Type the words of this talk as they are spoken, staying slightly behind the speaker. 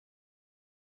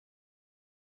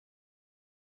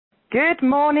Good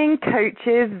morning,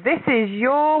 coaches. This is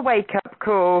your wake-up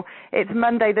call. It's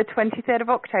Monday, the 23rd of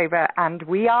October, and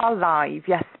we are live.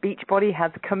 Yes, Beachbody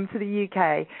has come to the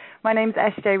UK. My name's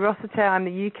SJ Rossiter. I'm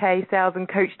the UK Sales and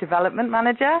Coach Development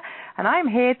Manager, and I'm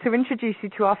here to introduce you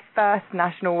to our first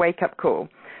national wake-up call.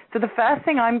 So the first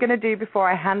thing I'm going to do before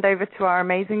I hand over to our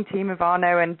amazing team of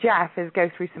Arno and Jeff is go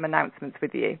through some announcements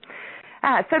with you.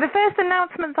 So the first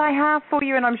announcements I have for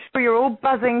you, and I'm sure you're all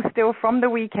buzzing still from the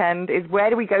weekend, is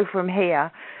where do we go from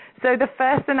here? So the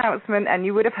first announcement, and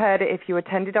you would have heard it if you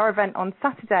attended our event on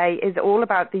Saturday, is all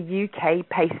about the UK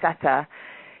Pacesetter.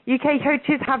 UK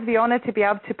coaches have the honour to be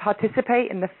able to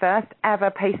participate in the first ever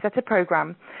Pacesetter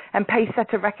program, and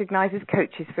Pacesetter recognises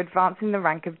coaches for advancing the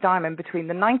rank of Diamond between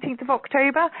the 19th of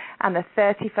October and the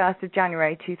 31st of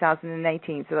January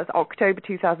 2018. So that's October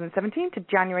 2017 to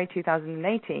January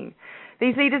 2018.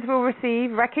 These leaders will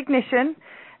receive recognition,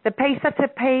 the Pacesetter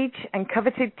page and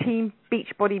coveted Team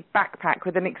Beachbody backpack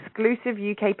with an exclusive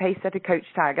UK Pacesetter coach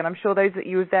tag. And I'm sure those that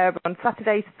you were there on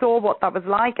Saturday saw what that was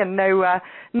like and know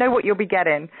what you'll be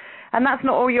getting. And that's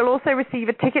not all. You'll also receive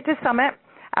a ticket to Summit,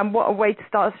 and what a way to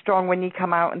start strong when you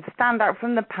come out and stand out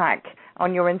from the pack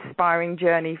on your inspiring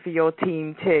journey for your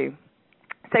team too.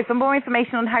 So for more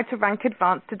information on how to rank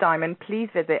Advanced to Diamond, please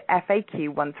visit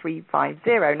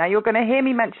FAQ1350. Now, you're going to hear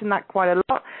me mention that quite a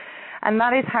lot, and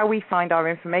that is how we find our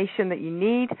information that you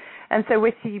need. And so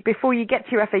before you get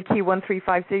to your FAQ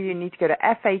 1350, you need to go to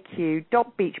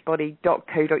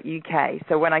faq.beachbody.co.uk.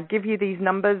 So when I give you these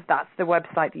numbers, that's the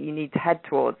website that you need to head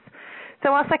towards. So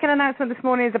our second announcement this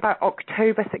morning is about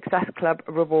October Success Club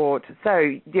Reward.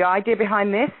 So the idea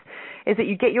behind this is that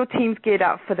you get your teams geared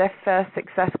up for their first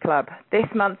Success Club. This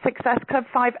month, Success Club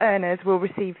 5 earners will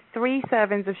receive 3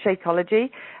 servings of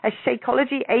Shakeology, a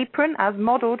Shakeology apron as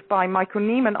modelled by Michael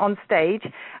Neiman on stage,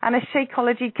 and a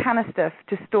Shakeology canister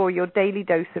to store your daily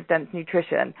dose of dense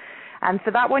nutrition. And for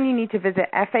that one, you need to visit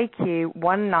FAQ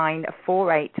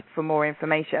 1948 for more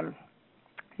information.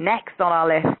 Next on our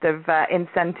list of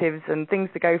incentives and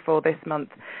things to go for this month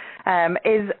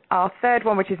is our third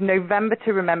one, which is November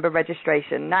to Remember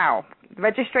registration. Now,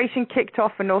 registration kicked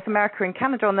off for North America and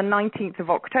Canada on the 19th of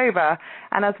October,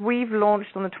 and as we've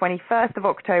launched on the 21st of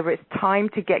October, it's time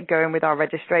to get going with our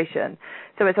registration.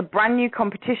 So it's a brand new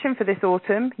competition for this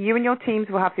autumn. You and your teams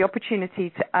will have the opportunity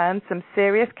to earn some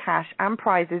serious cash and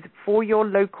prizes for your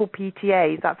local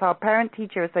PTAs. That's our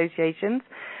parent-teacher associations.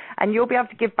 And you'll be able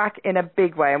to give back in a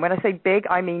big way. And when I say big,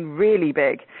 I mean really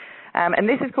big. And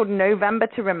this is called November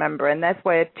to Remember. And that's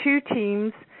where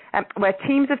teams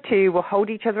of 2 will hold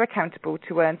each other accountable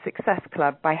to earn Success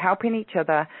Club by helping each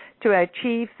other to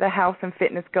achieve their health and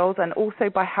fitness goals, and also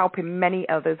by helping many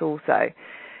others also.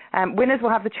 Winners will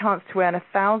have the chance to earn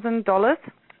 $1,000,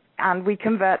 and we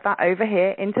convert that over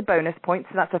here into bonus points.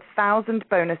 So that's 1,000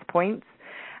 bonus points.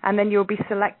 And then you'll be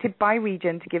selected by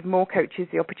region to give more coaches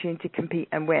the opportunity to compete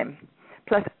and win.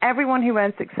 Plus, everyone who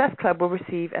earns Success Club will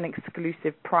receive an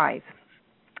exclusive prize.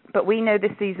 But we know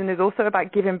this season is also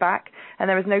about giving back, and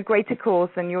there is no greater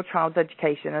cause than your child's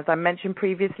education. As I mentioned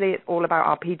previously, it's all about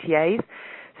our PTAs.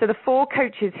 So the 4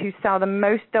 coaches who sell the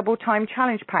most double time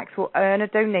challenge packs will earn a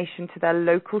donation to their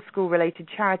local school-related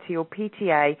charity or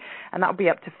PTA, and that will be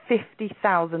up to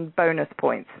 50,000 bonus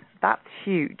points. That's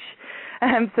huge.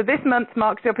 So this month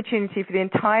marks the opportunity for the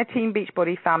entire Team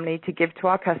Beachbody family to give to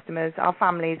our customers, our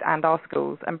families, and our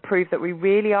schools, and prove that we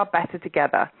really are better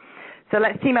together. So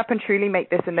let's team up and truly make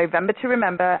this a November to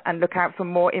Remember, and look out for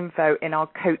more info in our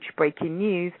Coach Breaking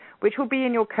News, which will be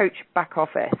in your Coach back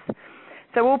office.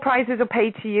 So all prizes are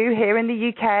paid to you here in the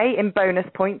UK in bonus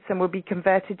points and will be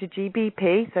converted to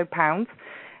GBP, so pounds,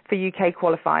 for UK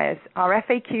qualifiers. Our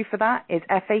FAQ for that is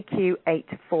FAQ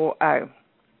 840.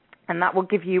 And that will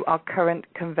give you our current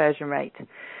conversion rate.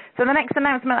 So the next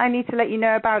announcement I need to let you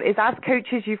know about is, as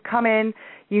coaches, you've come in,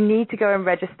 you need to go and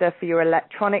register for your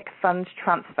electronic funds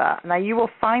transfer. Now, you will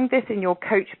find this in your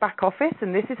coach back office,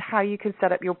 and this is how you can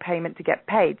set up your payment to get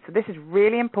paid. So this is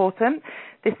really important.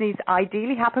 This needs to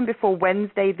ideally happen before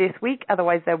Wednesday this week,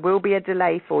 otherwise there will be a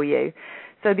delay for you.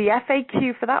 So the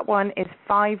FAQ for that one is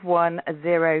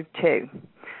 5102.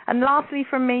 And lastly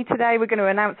from me today, we're going to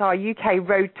announce our UK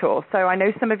road tour. So I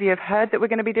know some of you have heard that we're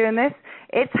going to be doing this.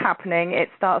 It's happening. It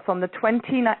starts on the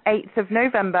 28th of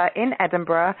November in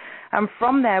Edinburgh. And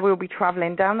from there, we'll be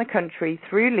travelling down the country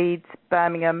through Leeds,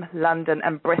 Birmingham, London,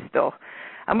 and Bristol.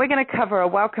 And we're going to cover a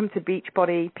welcome to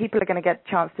Beachbody. People are going to get a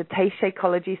chance to taste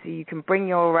Shakeology, so you can bring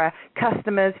your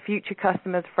customers, future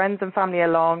customers, friends and family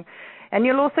along. And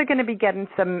you're also going to be getting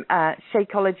some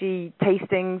Shakeology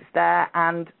tastings there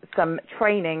and some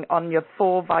training on your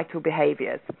 4 vital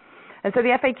behaviors. And so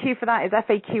the FAQ for that is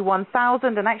FAQ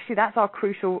 1000, and actually that's our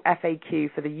crucial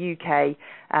FAQ for the UK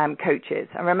coaches.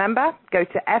 And remember, go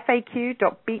to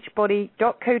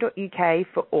faq.beachbody.co.uk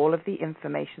for all of the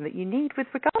information that you need with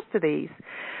regards to these.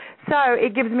 So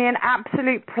it gives me an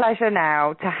absolute pleasure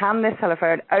now to hand this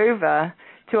telephone over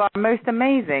to our most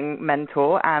amazing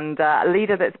mentor and a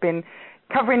leader that's been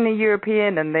covering the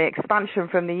European and the expansion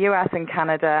from the US and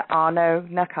Canada, Arnaud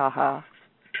Nakaha.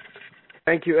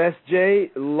 Thank you,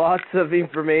 SJ. Lots of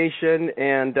information,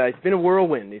 and it's been a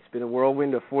whirlwind. It's been a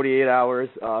whirlwind of 48 hours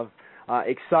of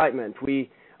excitement. We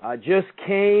just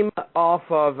came off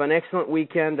of an excellent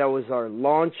weekend. That was our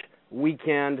launch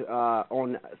weekend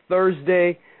on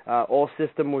Thursday. All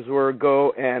systems were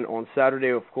go, and on Saturday,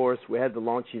 of course, we had the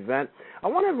launch event. I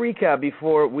want to recap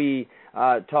before we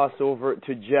toss over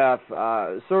to Jeff.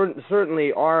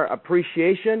 Certainly our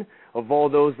appreciation of all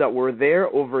those that were there.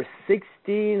 Over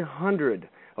 1,600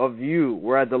 of you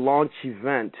were at the launch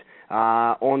event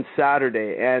on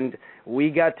Saturday, and we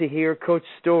got to hear coach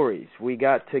stories. We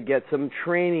got to get some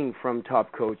training from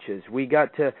top coaches. We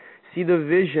got to see the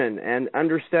vision and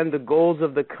understand the goals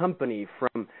of the company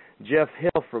from Jeff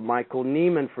Hill, from Michael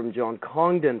Neiman, from John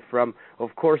Congdon, from,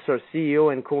 of course, our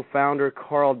CEO and co-founder,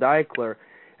 Carl Daikeler.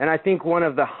 And I think one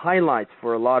of the highlights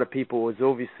for a lot of people was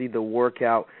obviously the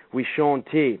workout with Shaun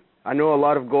T. I know a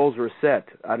lot of goals were set.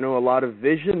 I know a lot of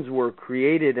visions were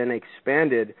created and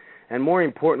expanded, and more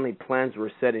importantly, plans were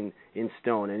set in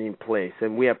stone and in place.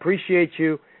 And we appreciate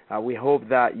you. We hope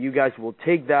that you guys will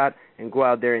take that and go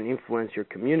out there and influence your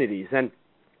communities. And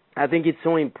I think it's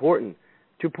so important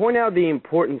to point out the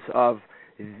importance of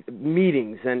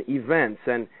meetings and events.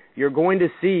 And you're going to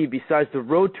see, besides the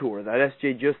road tour that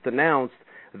SJ just announced,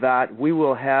 that we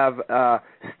will have a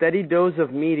steady dose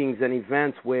of meetings and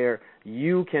events where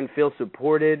you can feel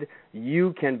supported,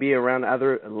 you can be around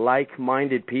other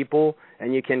like-minded people,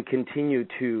 and you can continue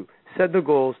to set the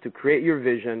goals, to create your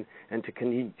vision, and to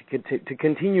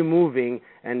continue moving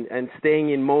and staying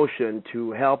in motion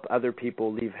to help other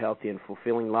people live healthy and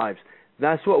fulfilling lives.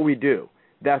 That's what we do.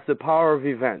 That's the power of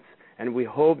events, and we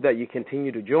hope that you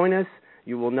continue to join us.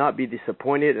 You will not be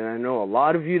disappointed, and I know a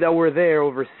lot of you that were there,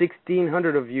 over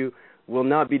 1,600 of you, will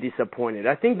not be disappointed.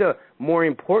 I think the more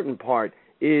important part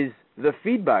is the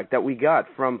feedback that we got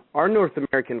from our North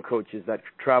American coaches that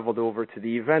traveled over to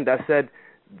the event that said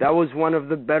that was one of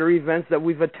the better events that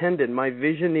we've attended. My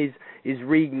vision is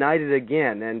reignited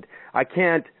again, and I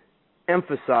can't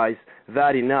emphasize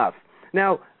that enough.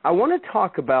 Now, I want to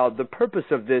talk about the purpose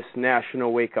of this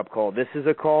national wake-up call. This is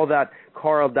a call that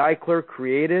Carl Daikeler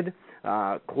created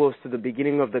close to the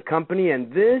beginning of the company,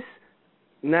 and this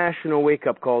national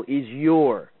wake-up call is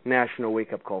your national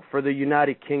wake-up call for the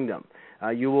United Kingdom.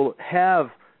 You will have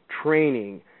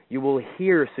training. You will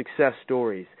hear success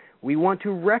stories. We want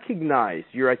to recognize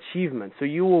your achievements, so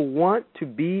you will want to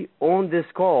be on this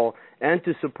call and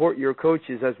to support your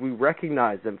coaches as we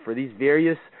recognize them for these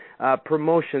various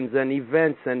promotions and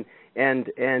events and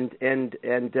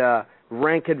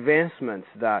rank advancemwe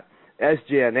that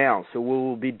SJ announced. So we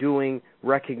will be doing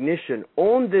recognition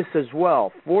on this as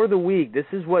well for the week. This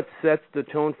is what sets the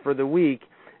tone for the week,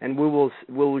 and we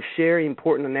will share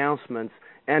important announcements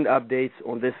and updates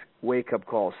on this wake-up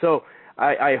call. So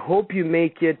I hope you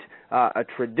make it a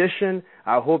tradition.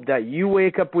 I hope that you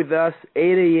wake up with us 8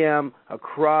 a.m.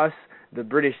 across the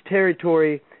British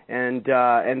territory, and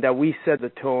that we set the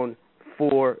tone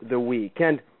for the week.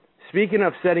 And speaking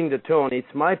of setting the tone, it's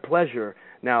my pleasure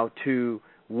now to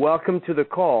welcome to the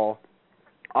call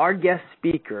our guest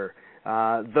speaker,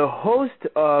 the host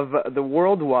of the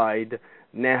worldwide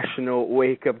national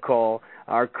wake-up call,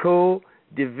 our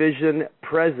co-division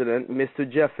president, Mr.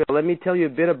 Jeff Hill. Let me tell you a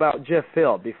bit about Jeff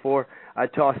Hill before I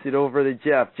toss it over to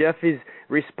Jeff. Jeff is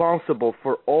responsible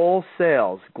for all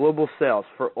sales, global sales,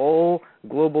 for all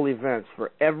global events,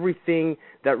 for everything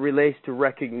that relates to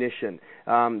recognition.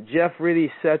 Jeff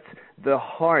really sets the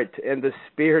heart and the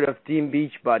spirit of Team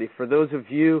Beachbody. For those of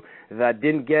you that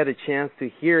didn't get a chance to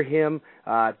hear him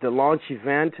at the launch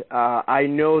event, I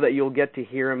know that you'll get to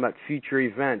hear him at future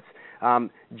events.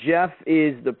 Jeff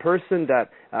is the person that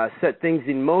set things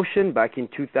in motion back in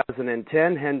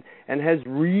 2010 and has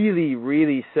really,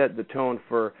 really set the tone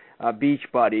for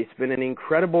Beachbody. It's been an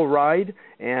incredible ride,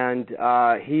 and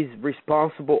he's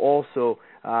responsible also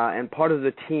and part of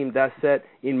the team that set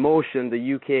in motion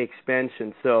the UK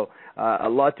expansion. So a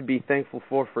lot to be thankful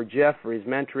for Jeff, for his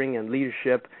mentoring and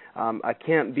leadership. I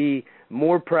can't be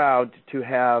more proud to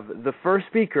have the first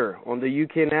speaker on the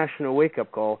UK National Wake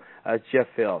Up Call as Jeff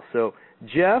Hill. So,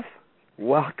 Jeff,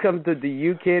 welcome to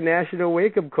the UK National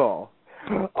Wake Up Call.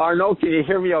 Arnaud, can you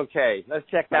hear me okay? Let's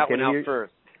check that one out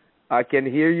first. I can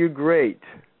hear you great.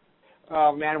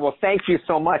 Oh man, well thank you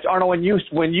so much. Arno, when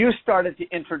you started to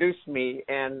introduce me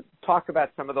and talk about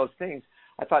some of those things,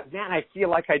 I thought, man, I feel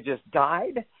like I just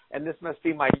died and this must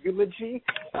be my eulogy.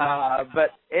 But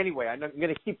anyway, I'm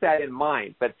going to keep that in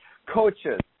mind. But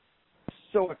coaches,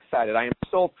 so excited. I am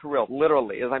so thrilled,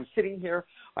 literally. As I'm sitting here,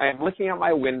 I am looking out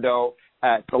my window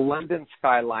at the London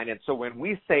skyline. And so when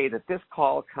we say that this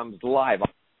call comes live,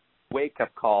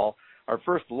 wake-up call, our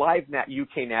first live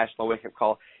UK national wake-up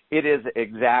call, it is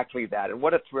exactly that. And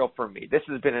what a thrill for me. This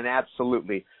has been an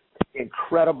absolutely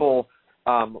incredible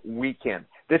weekend.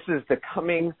 This is the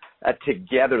coming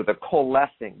together, the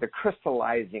coalescing, the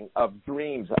crystallizing of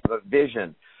dreams, of a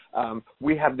vision.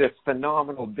 We have this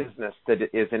phenomenal business that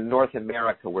is in North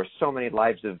America where so many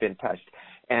lives have been touched.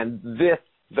 And this,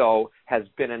 though, has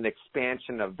been an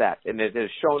expansion of that. And it has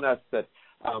shown us that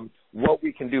what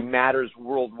we can do matters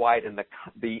worldwide in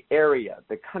the area,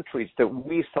 the countries that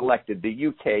we selected, the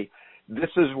UK. This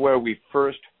is where we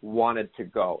first wanted to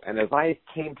go. And as I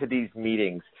came to these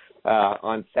meetings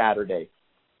on Saturday,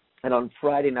 and on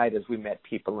Friday night as we met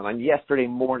people, and on yesterday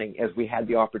morning as we had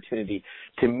the opportunity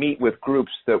to meet with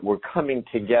groups that were coming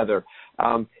together,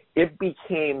 it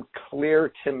became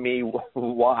clear to me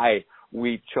why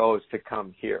we chose to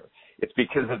come here. It's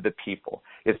because of the people.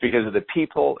 It's because of the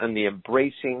people and the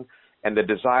embracing and the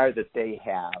desire that they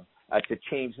have to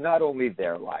change not only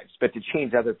their lives, but to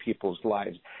change other people's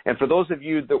lives. And for those of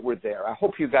you that were there, I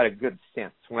hope you got a good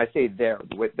sense. When I say there,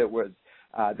 that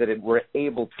were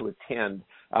able to attend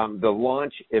the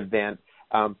launch event,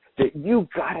 that you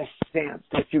got a sense,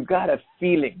 that you got a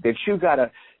feeling, that you got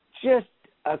a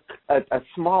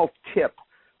small tip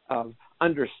of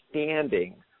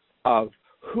understanding of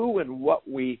who and what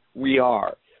we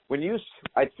are.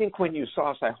 I think when you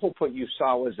saw us, I hope what you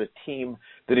saw was a team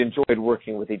that enjoyed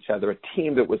working with each other, a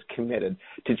team that was committed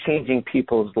to changing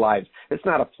people's lives. It's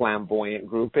not a flamboyant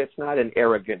group. It's not an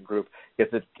arrogant group.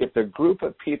 It's a group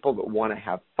of people that want to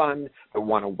have fun, that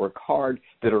want to work hard,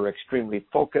 that are extremely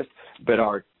focused, but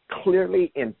are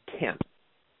clearly intent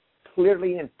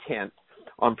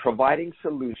on providing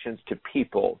solutions to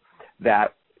people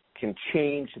that can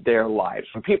change their lives.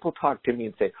 When people talk to me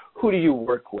and say, who do you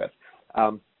work with?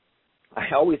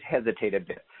 I always hesitate a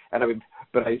bit,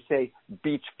 but I say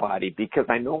Beachbody because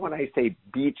I know when I say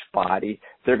Beachbody,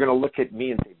 they're going to look at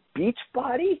me and say,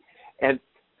 Beachbody?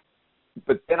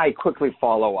 But then I quickly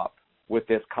follow up with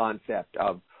this concept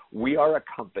of we are a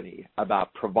company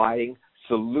about providing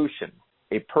solution,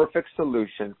 a perfect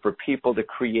solution for people to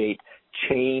create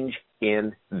change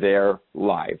in their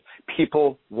life.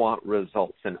 People want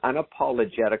results, and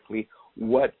unapologetically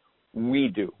what we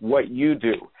do, what you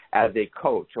do as a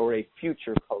coach or a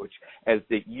future coach, as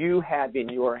that you have in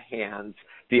your hands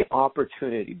the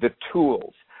opportunity, the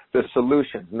tools, the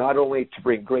solutions, not only to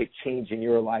bring great change in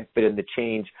your life, but in the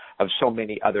change of so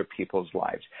many other people's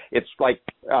lives. It's like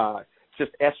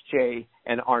just SJ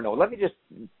and Arno. Let me just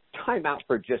time out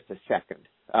for just a second.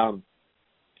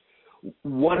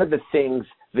 One of the things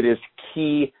that is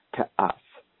key to us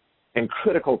and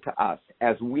critical to us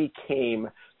as we came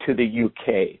to the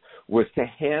UK was to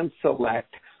hand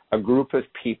select a group of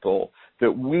people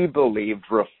that we believed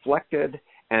reflected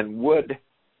and would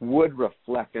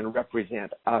reflect and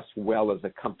represent us well as a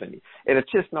company. And it's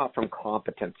just not from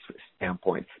competence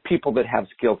standpoint. People that have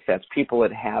skill sets, people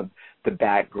that have the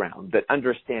background, that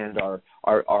understand our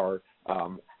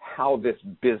how this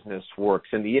business works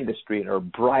in the industry and are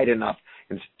bright enough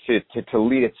to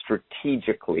lead it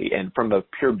strategically and from a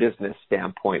pure business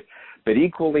standpoint. But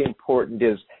equally important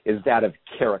is that of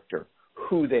character,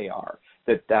 who they are,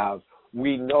 that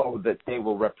we know that they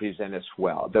will represent us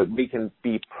well, that we can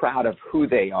be proud of who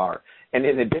they are. And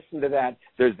in addition to that,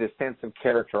 there's this sense of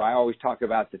character. I always talk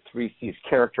about the 3 C's,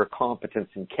 character, competence,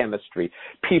 and chemistry,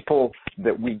 people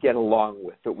that we get along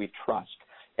with, that we trust.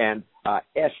 And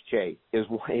SJ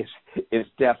is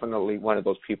definitely one of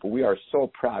those people. We are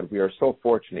so proud. We are so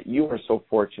fortunate. You are so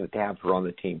fortunate to have her on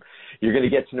the team. You're going to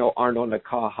get to know Arno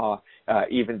Nakaha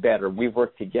even better. We've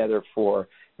worked together for,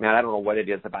 I don't know what it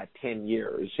is, about 10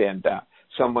 years. And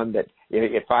someone that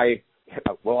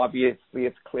obviously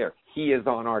it's clear. He is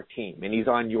on our team, and he's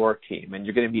on your team. And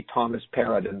you're going to meet Thomas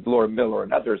Parrott and Laura Miller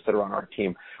and others that are on our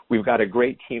team. We've got a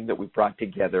great team that we've brought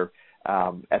together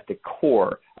at the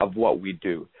core of what we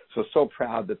do. So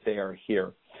proud that they are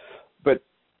here. But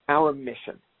our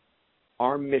mission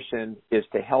is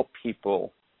to help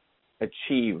people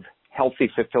achieve healthy,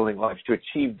 fulfilling lives, to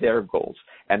achieve their goals.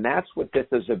 And that's what this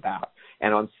is about.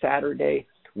 And on Saturday,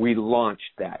 we launched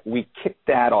that. We kicked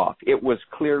that off. It was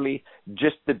clearly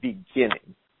just the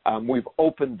beginning. We've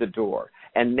opened the door.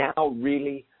 And now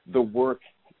really the work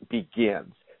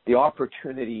begins. The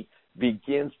opportunity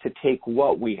begins to take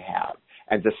what we have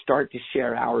and to start to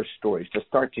share our stories, to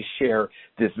start to share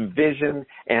this vision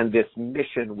and this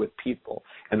mission with people.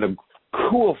 And the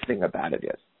cool thing about it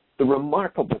is, the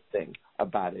remarkable thing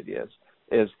about it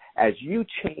is as you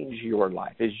change your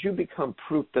life, as you become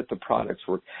proof that the products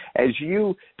work, as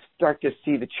you start to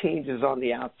see the changes on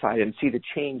the outside and see the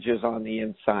changes on the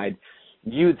inside,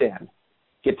 you then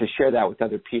get to share that with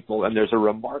other people, and there's a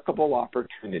remarkable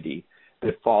opportunity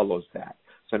that follows that.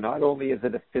 So not only is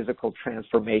it a physical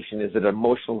transformation, is it an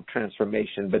emotional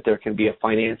transformation, but there can be a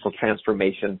financial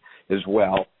transformation as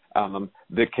well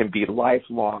that can be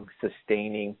lifelong,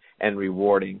 sustaining, and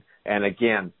rewarding. And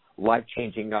again,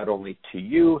 life-changing not only to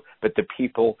you, but the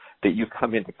people that you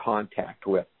come into contact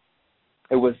with.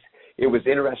 It was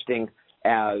interesting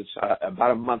as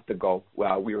about a month ago,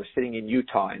 we were sitting in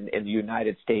Utah in the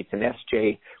United States, and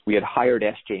we had hired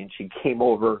SJ, and she came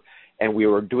over, and we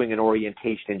were doing an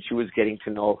orientation, and she was getting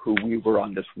to know who we were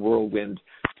on this whirlwind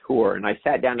tour. And I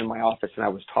sat down in my office, and I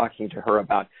was talking to her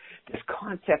about this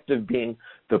concept of being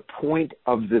the point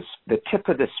of the tip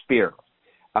of the spear,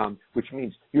 which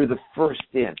means you're the first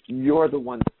in. You're the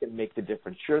one that can make the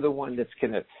difference. You're the one that's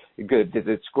going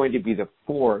to be the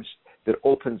force that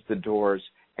opens the doors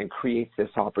and creates this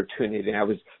opportunity. And I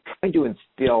was trying to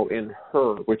instill in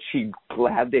her, which she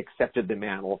gladly accepted the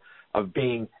mantle of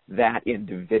being that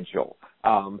individual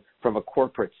from a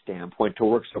corporate standpoint to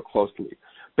work so closely.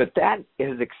 But that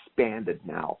is expanded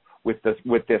now with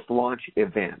this launch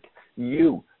event.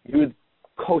 You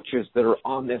coaches that are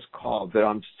on this call, that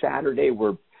on Saturday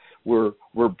were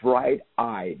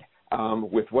bright-eyed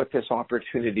with what this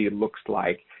opportunity looks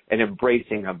like and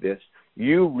embracing of this.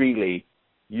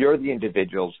 You're the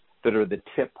individuals that are the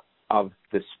tip of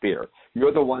the spear.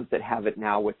 You're the ones that have it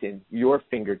now within your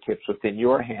fingertips, within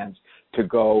your hands, to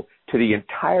go to the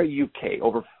entire UK,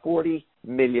 over 40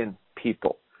 million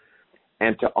people,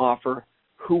 and to offer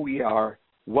who we are,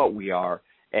 what we are.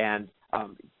 And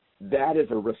that is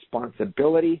a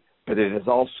responsibility, but it is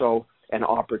also an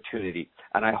opportunity.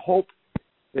 And I hope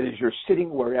that as you're sitting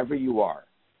wherever you are,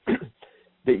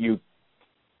 that you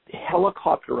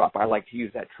helicopter up, I like to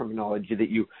use that terminology, that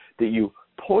you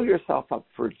pull yourself up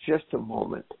for just a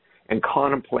moment and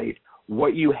contemplate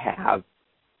what you have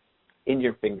in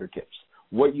your fingertips,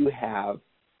 what you have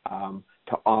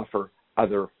to offer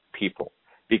other people,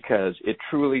 because it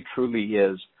truly, truly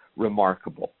is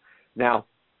remarkable. Now,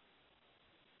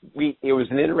 it was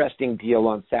an interesting deal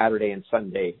on Saturday and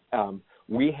Sunday.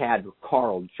 We had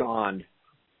Carl, John,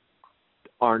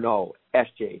 Arnaud,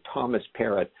 SJ, Thomas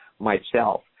Parrott,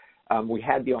 myself. We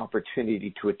had the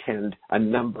opportunity to attend a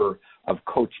number of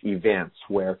coach events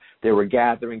where they were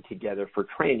gathering together for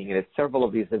training. And at several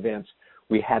of these events,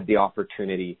 we had the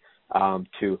opportunity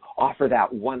to offer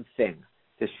that one thing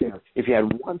to share. If you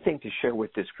had one thing to share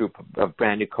with this group of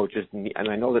brand new coaches, and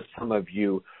I know that some of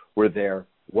you were there,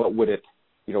 what would it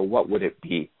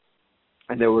be?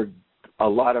 And there were a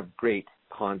lot of great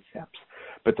concepts.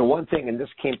 But the one thing, and this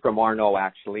came from Arnaud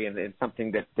actually, and it's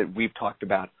something that we've talked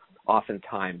about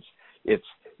oftentimes, it's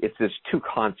this two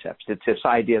concepts. It's this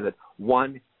idea that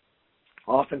one,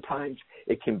 oftentimes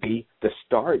it can be the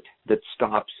start that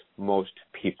stops most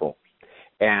people.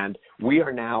 And we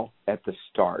are now at the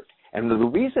start. And the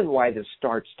reason why the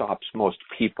start stops most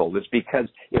people is because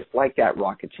it's like that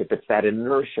rocket ship. It's that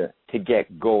inertia to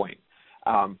get going.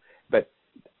 But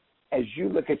as you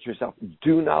look at yourself,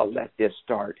 do not let this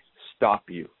start stop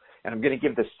you. And I'm going to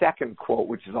give the second quote,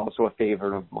 which is also a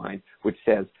favorite of mine, which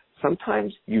says,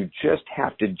 sometimes you just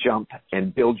have to jump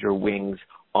and build your wings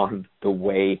on the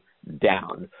way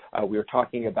down. We were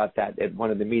talking about that at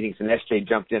one of the meetings, and SJ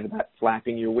jumped in about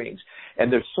flapping your wings.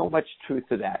 And there's so much truth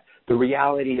to that. The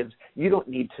reality is you don't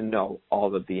need to know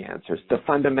all of the answers. The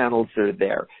fundamentals are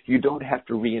there. You don't have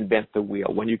to reinvent the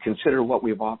wheel. When you consider what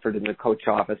we've offered in the coach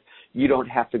office, you don't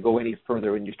have to go any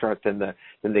further when you start than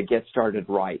the get started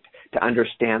right to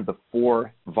understand the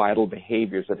 4 vital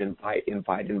behaviors of invite,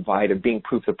 of being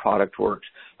proof the product works,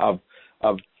 of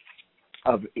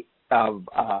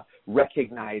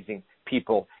recognizing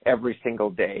people every single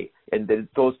day, and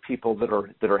those people that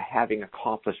are having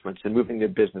accomplishments and moving their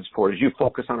business forward. As you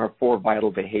focus on our 4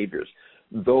 vital behaviors,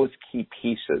 those key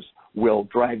pieces will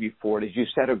drive you forward. As you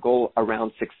set a goal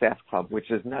around Success Club, which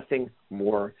is nothing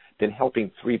more than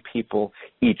helping 3 people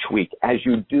each week. As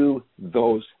you do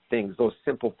those things, those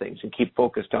simple things, and keep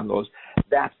focused on those,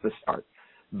 that's the start.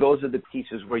 Those are the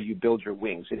pieces where you build your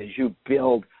wings. And as you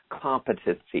build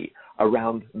competency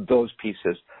around those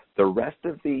pieces, the rest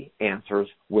of the answers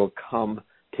will come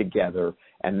together.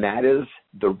 And that is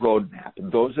the roadmap.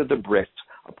 Those are the bricks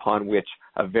upon which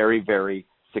a very, very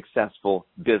successful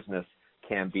business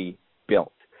can be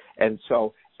built. And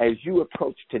so as you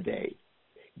approach today,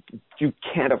 you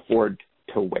can't afford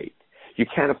to wait. You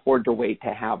can't afford to wait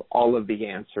to have all of the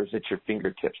answers at your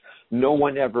fingertips. No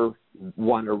one ever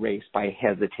won a race by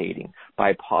hesitating,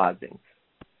 by pausing.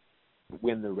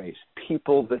 Win the race.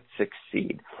 People that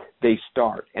succeed, they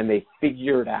start and they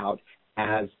figure it out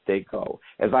as they go.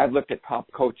 As I've looked at top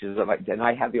coaches, and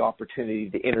I have the opportunity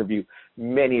to interview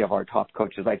many of our top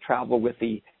coaches, I travel with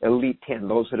the Elite 10,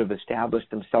 those that have established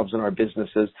themselves in our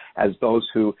businesses as those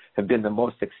who have been the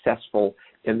most successful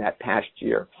in that past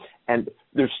year. And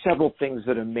there's several things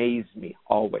that amaze me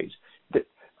always. That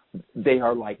they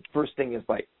are like, first thing is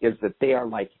that they are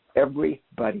like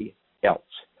everybody else.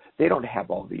 They don't have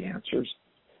all the answers.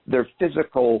 Their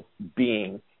physical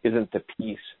being isn't the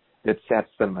piece that sets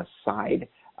them aside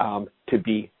to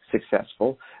be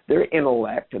successful. Their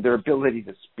intellect, their ability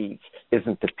to speak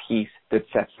isn't the piece that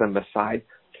sets them aside.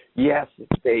 Yes,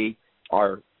 they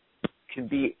can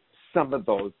be some of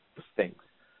those things.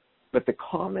 But the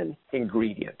common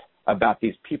ingredient about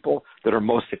these people that are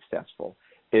most successful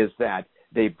is that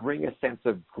they bring a sense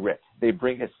of grit. They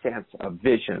bring a sense of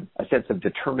vision, a sense of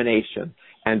determination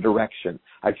and direction,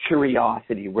 a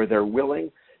curiosity where they're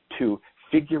willing to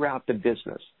figure out the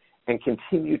business and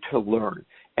continue to learn.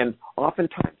 And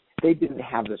oftentimes they didn't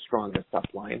have the strongest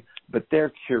upline, but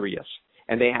they're curious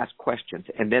and they ask questions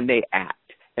and then they act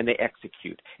and they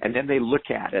execute and then they look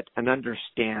at it and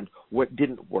understand what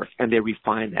didn't work and they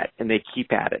refine that and they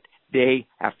keep at it day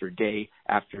after day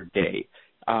after day.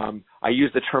 I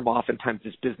use the term oftentimes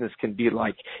this business can be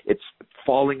like it's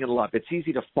falling in love. It's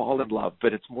easy to fall in love,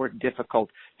 but it's more difficult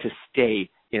to stay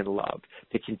in love,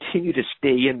 to continue to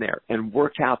stay in there and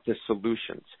work out the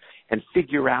solutions and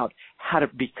figure out how to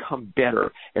become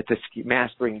better at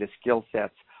mastering the skill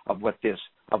sets of what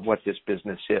this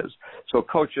business is. So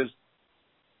coaches,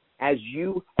 as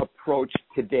you approach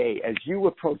today, as you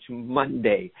approach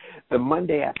Monday, the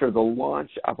Monday after the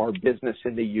launch of our business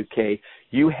in the UK,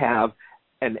 you have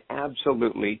an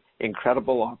absolutely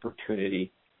incredible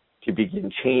opportunity to begin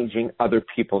changing other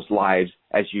people's lives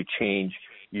as you change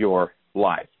your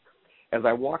life. As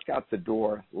I walked out the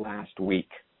door last week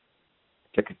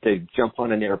to jump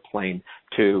on an airplane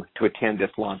to attend this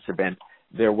launch event,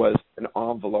 there was an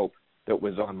envelope that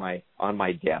was on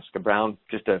my desk,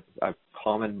 a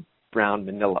common brown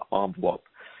manila envelope.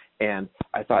 And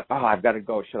I thought, I've got to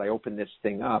go. Should I open this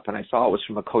thing up? And I saw it was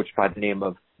from a coach by the name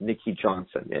of Nikki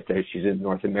Johnson. She's in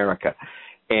North America.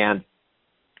 And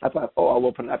I thought, I'll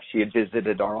open it up. She had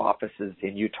visited our offices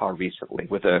in Utah recently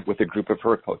with a group of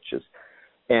her coaches.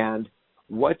 And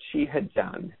what she had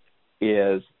done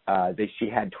is she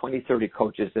had 20, 30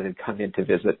 coaches that had come in to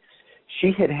visit.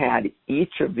 She had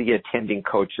each of the attending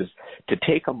coaches to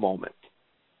take a moment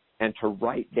and to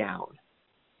write down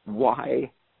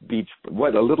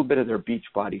what a little bit of their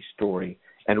Beachbody story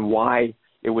and why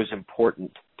it was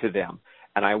important to them.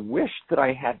 And I wish that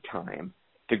I had time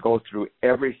to go through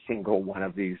every single one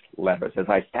of these letters. As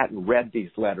I sat and read these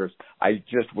letters, I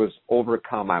just was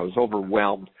overcome. I was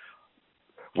overwhelmed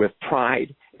with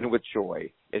pride and with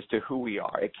joy as to who we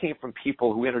are. It came from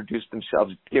people who introduced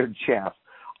themselves, "Dear Jeff,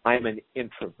 I'm an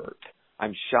introvert.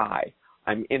 I'm shy.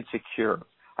 I'm insecure.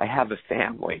 I have a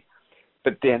family."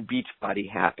 But then Beachbody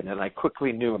happened, and I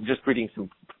quickly knew, I'm just reading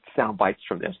some sound bites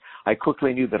from this, I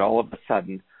quickly knew that all of a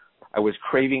sudden I was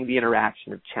craving the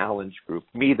interaction of challenge group.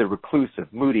 Me, the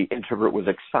reclusive, moody introvert, was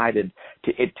excited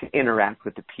to interact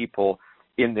with the people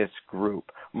in this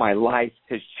group. My life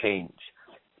has changed.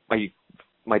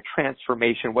 My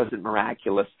transformation wasn't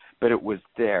miraculous, but it was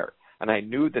there. And I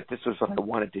knew that this was what I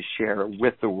wanted to share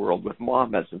with the world, with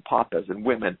mamas and papas and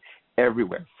women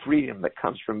everywhere. Freedom that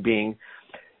comes from being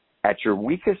at your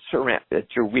weakest,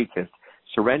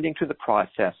 surrendering to the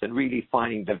process and really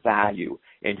finding the value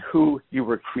in who you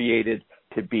were created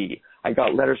to be. I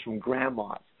got letters from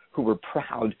grandmas who were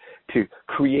proud to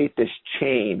create this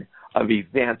chain of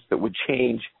events that would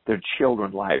change their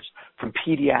children's lives, from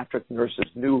pediatric nurses,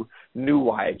 new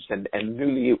wives and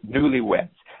newlyweds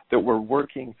that were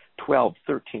working 12,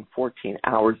 13, 14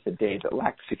 hours a day that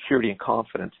lacked security and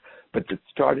confidence, but that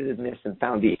started in this and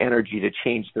found the energy to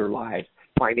change their lives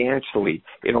financially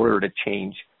in order to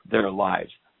change their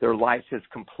lives. Their lives is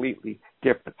completely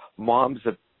different. Moms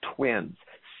of twins,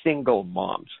 single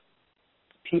moms,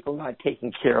 people not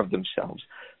taking care of themselves,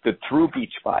 that through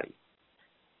Beachbody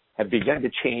have begun to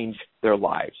change their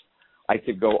lives. I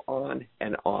could go on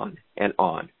and on and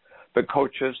on. But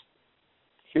coaches,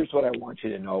 here's what I want you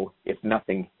to know, if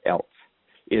nothing else,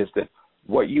 is that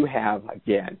what you have,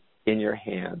 again, in your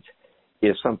hands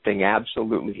is something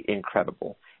absolutely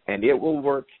incredible. And it will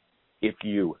work if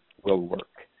you will work.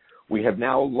 We have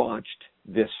now launched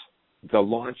this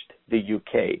launched the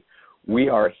UK. We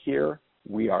are here.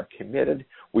 We are committed.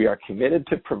 We are committed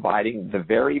to providing the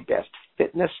very best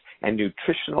fitness and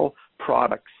nutritional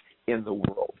products in the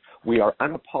world. We are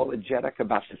unapologetic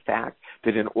about the fact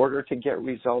that in order to get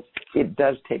results, it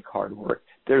does take hard work.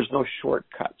 There's no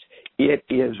shortcuts. It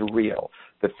is real.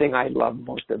 The thing I love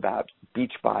most about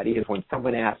Beachbody is when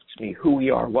someone asks me who we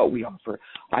are, what we offer,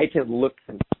 I can look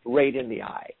them straight in the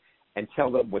eye and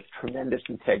tell them with tremendous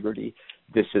integrity,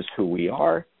 this is who we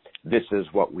are, this is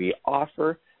what we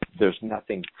offer, there's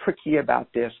nothing tricky about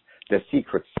this. The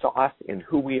secret sauce in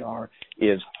who we are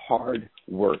is hard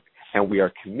work, and we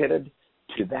are committed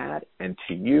to that and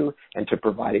to you and to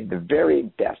providing the very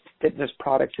best fitness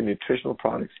products and nutritional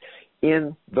products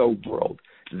in the world.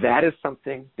 That is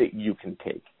something that you can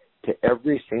take to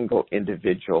every single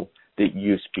individual that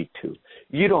you speak to.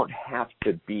 You don't have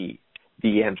to be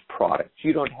the end product.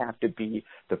 You don't have to be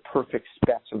the perfect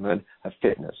specimen of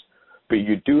fitness, but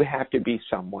you do have to be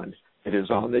someone that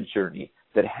is on the journey,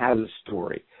 that has a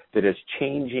story, that is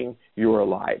changing your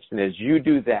lives. And as you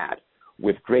do that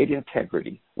with great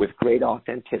integrity, with great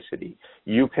authenticity,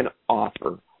 you can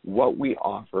offer what we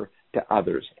offer to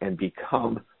others and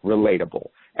become relatable.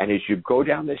 And as you go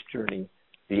down this journey,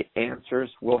 the answers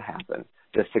will happen.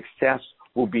 The success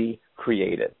will be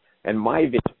created. And my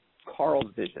vision,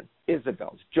 Carl's vision,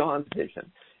 Isabel's, John's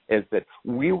vision, is that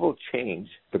we will change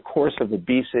the course of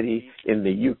obesity in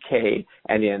the UK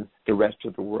and in the rest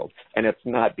of the world. And it's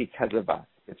not because of us.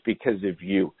 It's because of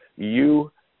you.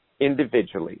 You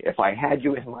individually. If I had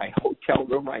you in my hotel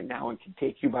room right now and could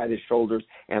take you by the shoulders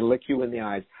and look you in the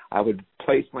eyes, I would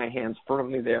place my hands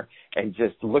firmly there and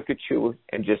just look at you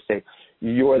and just say,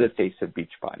 you're the face of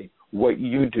Beachbody. What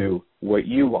you do, what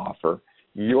you offer,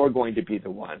 you're going to be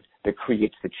the one that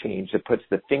creates the change, that puts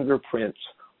the fingerprints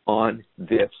on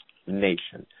this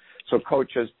nation. So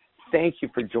coaches, thank you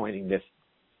for joining this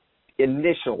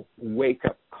initial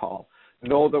wake-up call.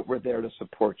 Know that we're there to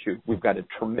support you. We've got a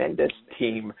tremendous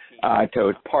team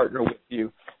to partner with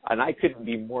you, and I couldn't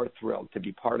be more thrilled to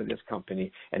be part of this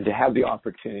company and to have the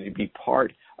opportunity to be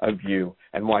part of you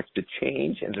and watch the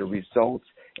change and the results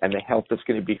and the health that's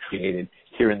going to be created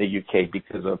here in the UK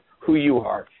because of who you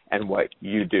are and what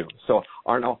you do. So,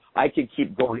 Arno, I could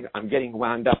keep going. I'm getting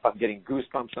wound up. I'm getting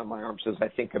goosebumps on my arms as I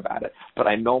think about it, but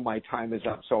I know my time is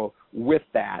up. So with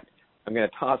that, I'm going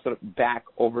to toss it back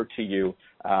over to you,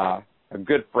 a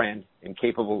good friend and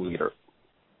capable leader.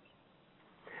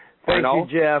 Thank you,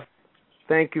 Jeff.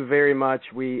 Thank you very much.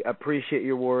 We appreciate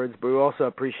your words, but we also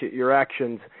appreciate your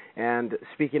actions. And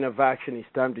speaking of action, it's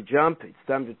time to jump. It's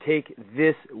time to take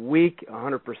this week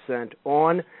 100%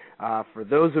 on. For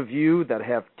those of you that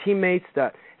have teammates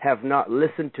that have not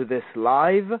listened to this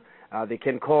live, they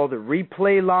can call the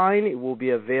replay line. It will be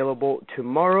available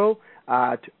tomorrow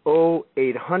at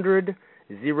 0800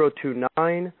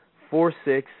 029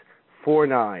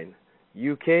 4649.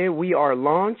 UK, we are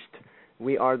launched.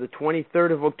 We are the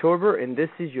 23rd of October, and this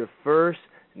is your first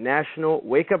national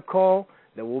wake-up call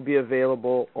that will be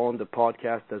available on the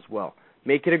podcast as well.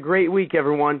 Make it a great week,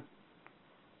 everyone.